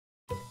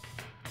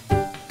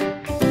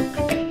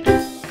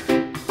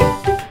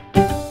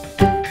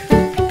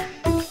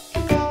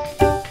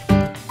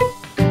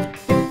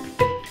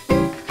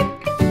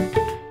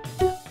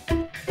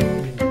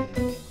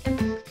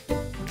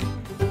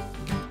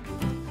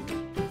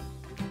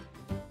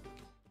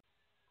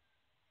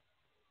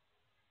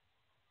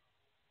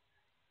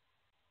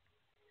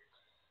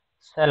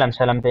ሰላም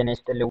ሰላም ጤና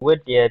ይስጥልኝ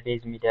ውድ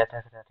የቤዝ ሚዲያ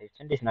ተከታታዮች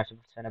እንዴት ናችሁ?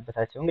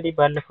 ብትሰነበታችሁ። እንግዲህ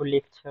ባለፈው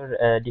ሌክቸር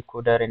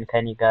ዲኮደርን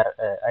ከኔ ጋር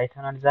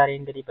አይተናል። ዛሬ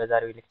እንግዲህ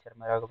በዛሬው ሌክቸር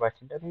መርሃ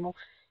ግብራችን ደግሞ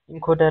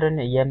ኢንኮደርን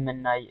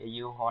የምናይ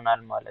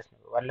ይሆናል ማለት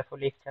ነው። ባለፈው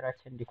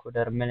ሌክቸራችን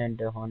ዲኮደር ምን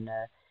እንደሆነ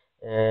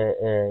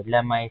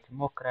ለማየት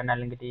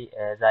ሞክረናል። እንግዲህ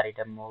ዛሬ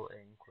ደግሞ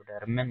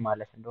ኢንኮደር ምን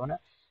ማለት እንደሆነ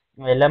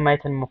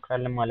ለማየት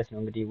እንሞክራለን ማለት ነው።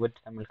 እንግዲህ ውድ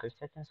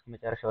ተመልካቾቻችን እስከ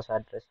መጨረሻው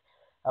ሰዓት ድረስ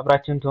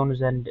አብራችን ትሆኑ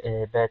ዘንድ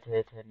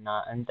በትህትና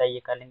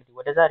እንጠይቃለን። እንግዲህ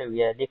ወደ ዛሬው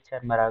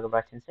የሌክቸር መርሃ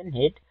ግብራችን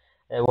ስንሄድ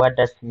what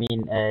does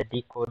mean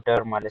decoder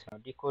ማለት ነው።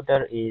 decoder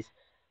is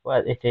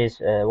it is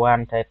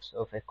one types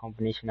of a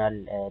combinational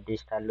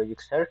digital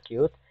logic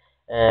circuit.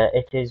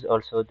 It is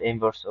also the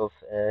inverse of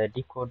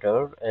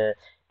decoder.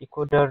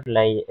 decoder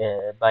ላይ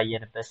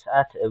ባየንበት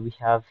ሰዓት we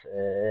have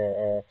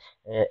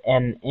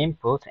n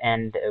input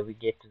and we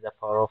get to the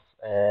power of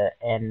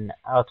n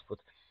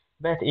output.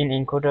 But in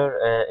encoder,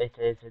 it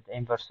is the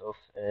inverse of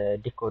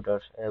decoder.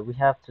 We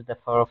have to the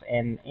power of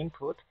n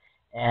input,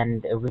 and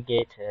we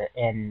get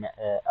n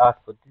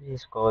output. This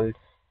is called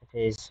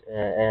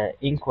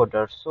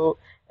encoder. So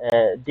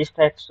these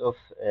types of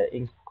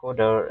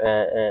encoder,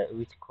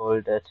 which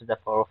called to the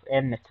power of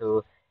n to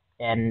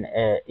n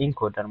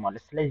encoder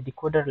ማለት ስለዚህ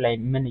ዲኮደር ላይ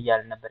ምን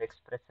እያልን ነበር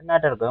ኤክስፕሬስ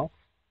እናደርገው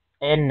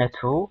n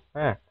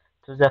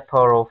to the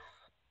power of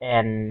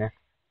n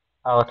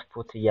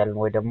አውትፑት እያልን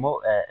ወይ ደግሞ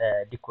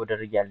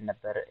ዲኮደር እያልን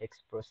ነበር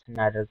ኤክስፕረስ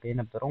እናደርግ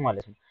የነበረው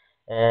ማለት ነው።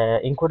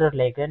 ኢንኮደር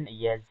ላይ ግን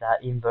የዛ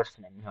ኢንቨርስ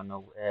ነው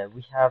የሚሆነው።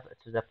 we have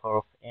to the power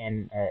of n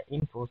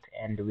input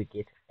and we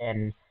get n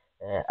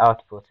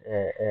output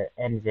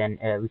and then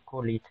we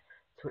call it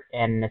to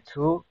n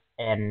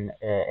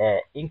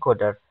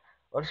encoder.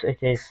 Also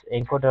it is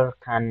encoder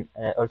can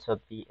also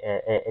be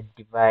a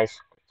device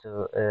to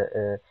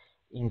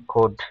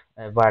encode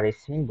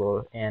various symbol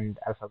and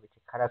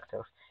alphabetic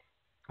characters.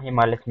 ይህ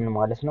ማለት ምን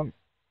ማለት ነው?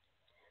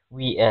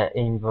 We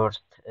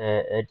invert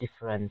a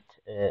different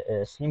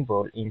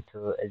symbol into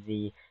the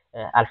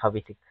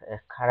alphabetic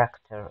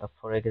character.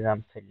 For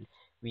example,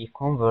 we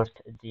convert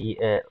the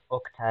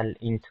octal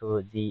into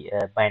the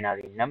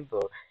binary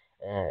number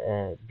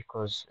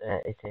because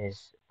it is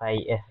by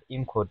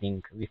encoding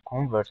we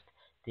convert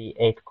the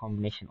 8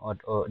 combination or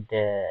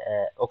the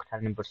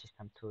octal number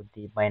system to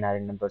the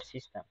binary number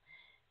system.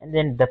 And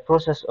then the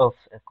process of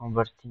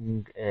converting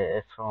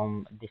from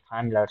the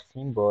familiar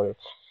symbol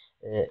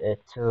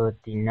to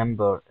the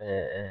number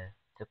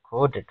the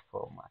coded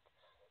format.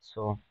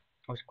 So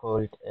it's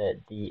called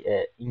the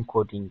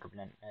encoding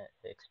ብለን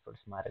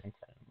ኤክስፕረስ ማድረግ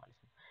እንችላለን ማለት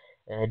ነው።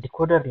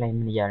 ዲኮደር ላይ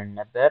ምን እያልን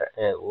ነበር?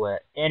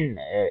 ኤን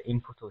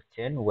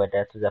ኢንፑቶችን ወደ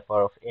ቱ ዘ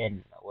ፓወር ኦፍ ኤን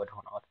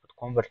ወደሆነ አውትፑት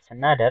ኮንቨርት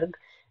ስናደርግ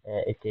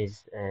ኢት ኢዝ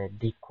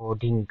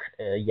ዲኮዲንግ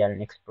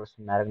እያልን ኤክስፕረስ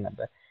እናደርግ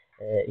ነበር።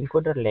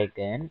 ኢንኮደር ላይ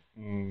ግን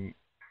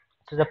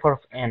to the power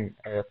of n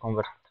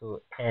convert to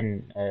n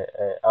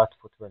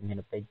output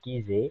በሚሆንበት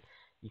ጊዜ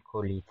we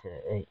call it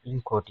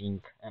encoding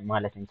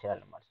ማለት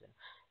እንችላለን ማለት ነው።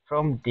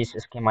 From this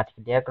schematic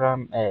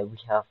diagram we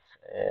have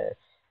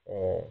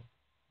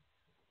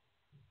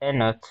a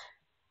naught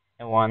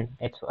a1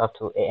 a2 up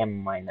to am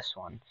minus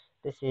 1.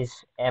 This is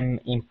m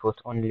input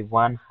only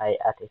one high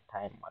at a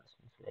time ማለት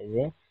ነው።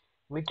 ስለዚህ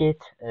we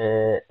get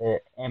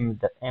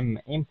m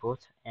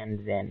input and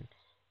then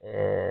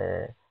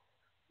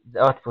the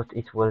output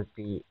it will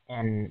be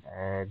n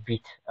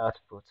bit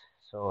output,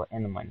 so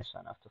n minus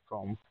 1 up to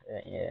from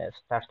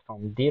start from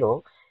 0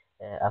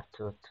 up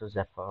to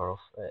the power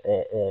of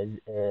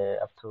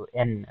up to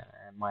n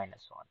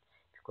minus 1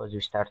 because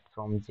we start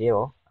from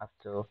 0 up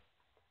to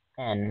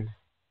n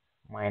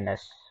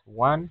minus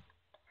 1.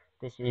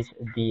 This is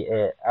the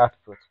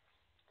output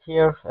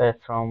here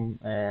from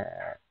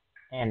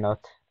n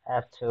naught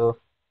up to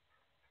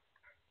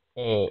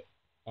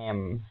am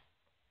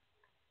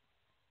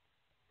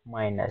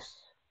minus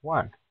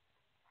 1.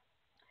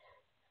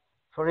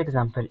 For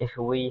example, if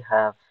we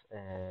have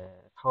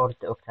for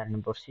the octal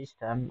number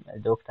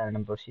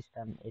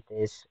system, it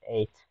is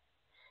 8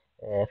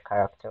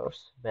 characters,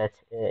 but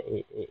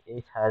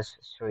it has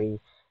 3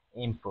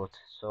 input.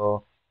 So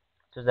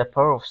to the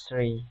power of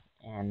 3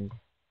 and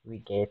we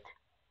get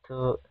to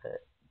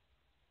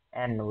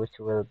n which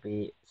will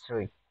be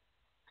 3.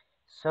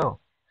 So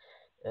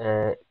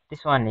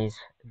this one is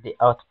the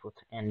output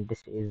and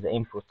this is the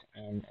input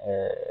in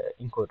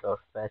encoder,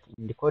 but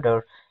in decoder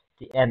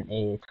the n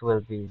it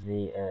will be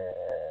the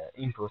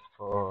input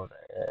for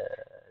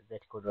the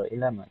decoder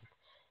element,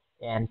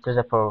 and to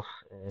the power of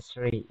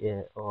 3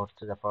 or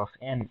to the power of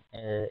n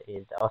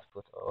is the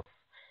output of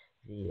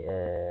the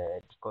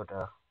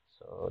decoder.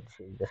 So this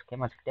is the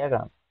schematic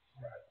diagram.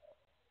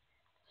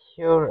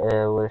 Here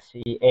we'll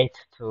see 8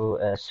 to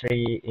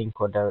 3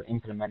 encoder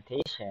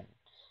implementation.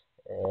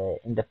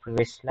 In the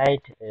previous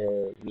slide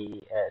we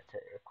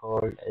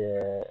call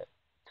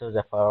to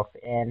the power of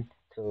n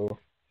to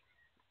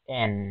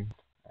n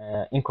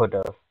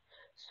encoder.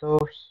 So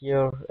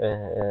here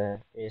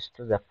is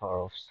to the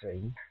power of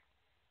 3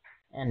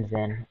 and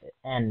then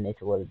n it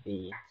will be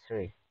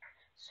 3.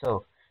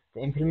 So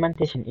the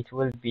implementation it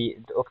will be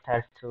the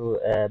octal to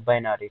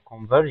binary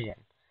conversion.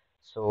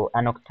 So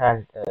an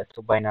octal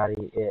to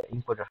binary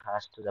encoder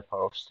has to the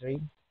power of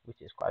 3,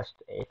 which is equals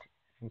to 8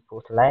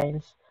 input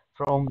lines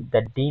from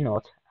the D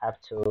note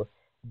up to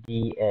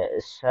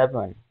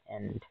D7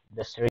 and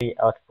the 3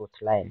 output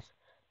lines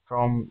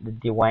from the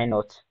DY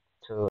note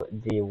to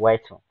the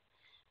Y2.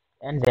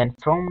 And then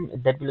from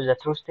the below the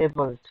truth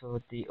table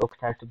to the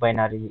octal to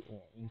binary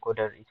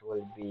encoder, it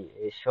will be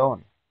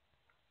shown.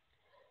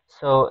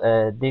 So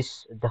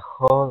this the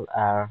whole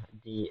are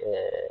the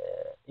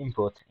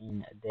input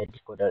in the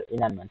decoder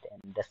element,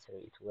 and that's why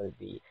it will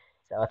be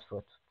the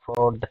output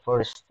for the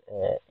first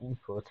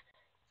input.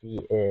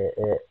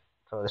 The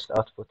first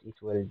output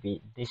it will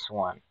be this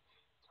one.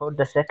 For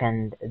the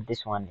second,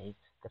 this one is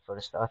the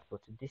first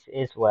output. This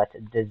is what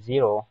the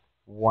 0,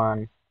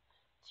 1,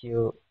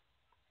 2,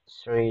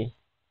 3,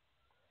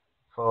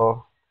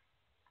 4,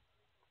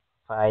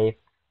 5,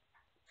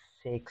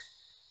 6,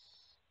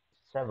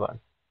 7.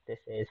 This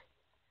is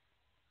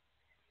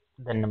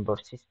the number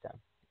system.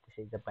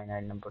 This is the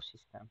binary number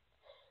system.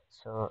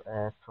 So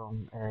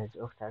from the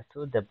octal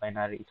to the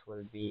binary, it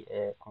will be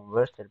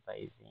converted by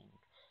using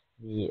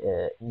the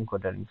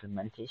encoder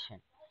implementation.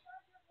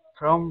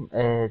 From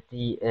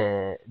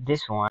the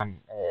this one,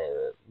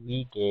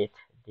 we get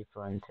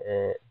different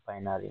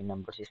binary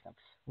number system.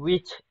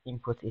 Which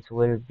input it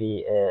will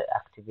be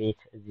activate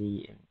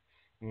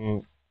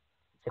mm,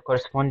 the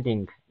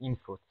corresponding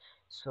input.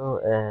 So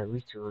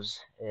we choose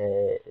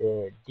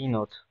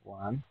denote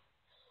one,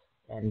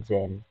 and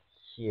then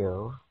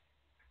here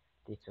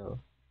d2,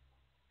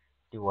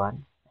 d1,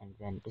 and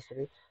then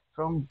d3.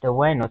 From the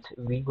y note,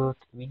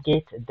 we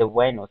get the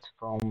y note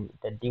from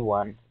the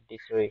d1,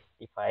 d3,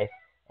 d5,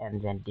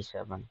 and then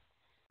d7.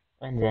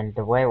 And then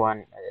the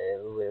y1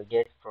 we will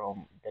get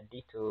from the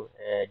d2,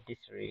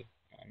 d3,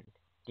 and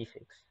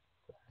d6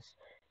 plus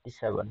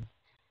d7.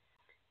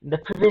 The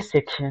previous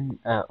section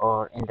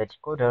or in the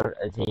decoder,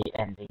 the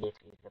AND gate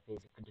is the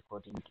basic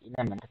decoding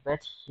element, but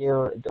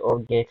here the OR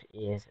gate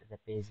is the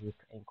basic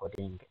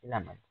encoding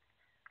element.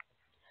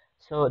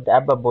 So the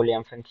above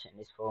Boolean function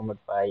is formed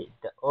by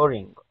the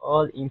ORing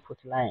all input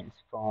lines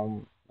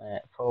from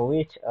for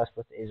which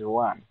output is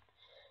 1.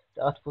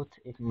 The output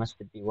it must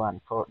be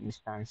 1. For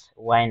instance,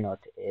 y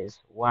naught is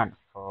 1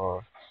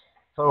 for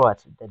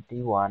what? The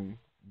d1,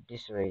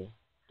 d3,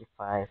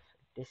 d5,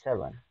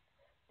 d7.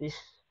 These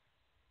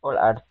all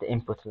are the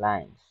input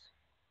lines.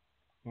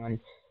 And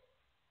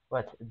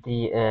but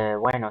the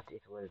y naught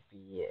it will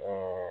be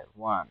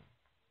 1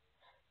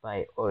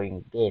 by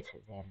ORing gate,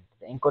 then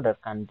the encoder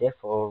can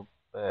therefore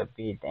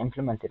be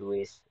implemented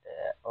with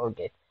OR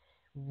gate,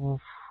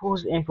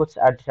 whose inputs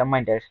are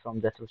determined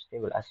from the truth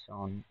table as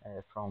shown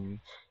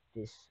from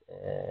this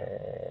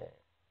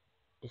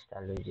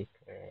digital logic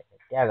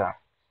diagram.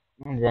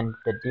 And then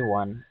the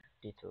D1,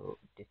 D2,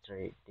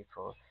 D3,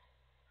 D4,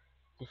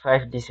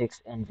 D5,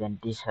 D6, and then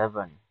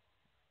D7.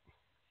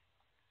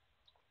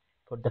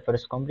 For the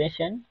first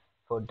combination,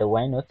 for the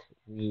Y naught,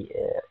 we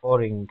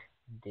ORing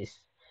this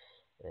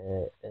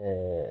uh,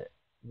 uh,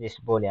 this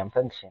Boolean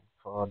function.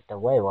 For the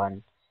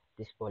y1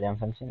 this Boolean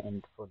function,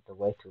 and for the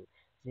y2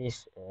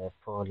 this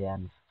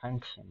Boolean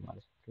function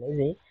ማለት ነው።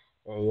 ስለዚህ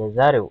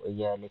የዛሬው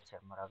የሌክቸር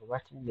መርሃ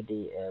ግብራችን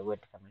እንግዲህ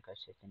ውድ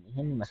ተመልካቾቻችን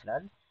ይህን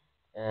ይመስላል።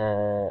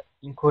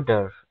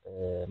 ኢንኮደር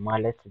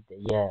ማለት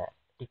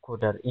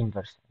የዲኮደር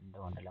ኢንቨርስ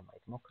እንደሆነ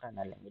ለማየት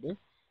ሞክረናል። እንግዲህ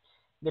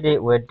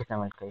ውድ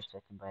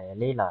ተመልካቾቻችን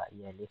በሌላ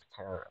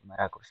የሌክቸር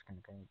መርሃ ግብር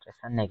እስክንገናኝ ድረስ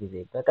ሰናይ ጊዜ።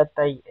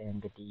 በቀጣይ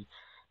እንግዲህ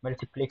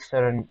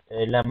መልቲፕሌክሰርን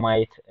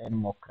ለማየት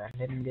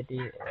እንሞክራለን።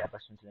 እንግዲህ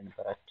አብራችሁን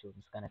ስለነበራችሁ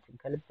ምስጋናችን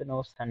ከልብ ነው።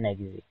 ሰናይ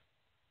ጊዜ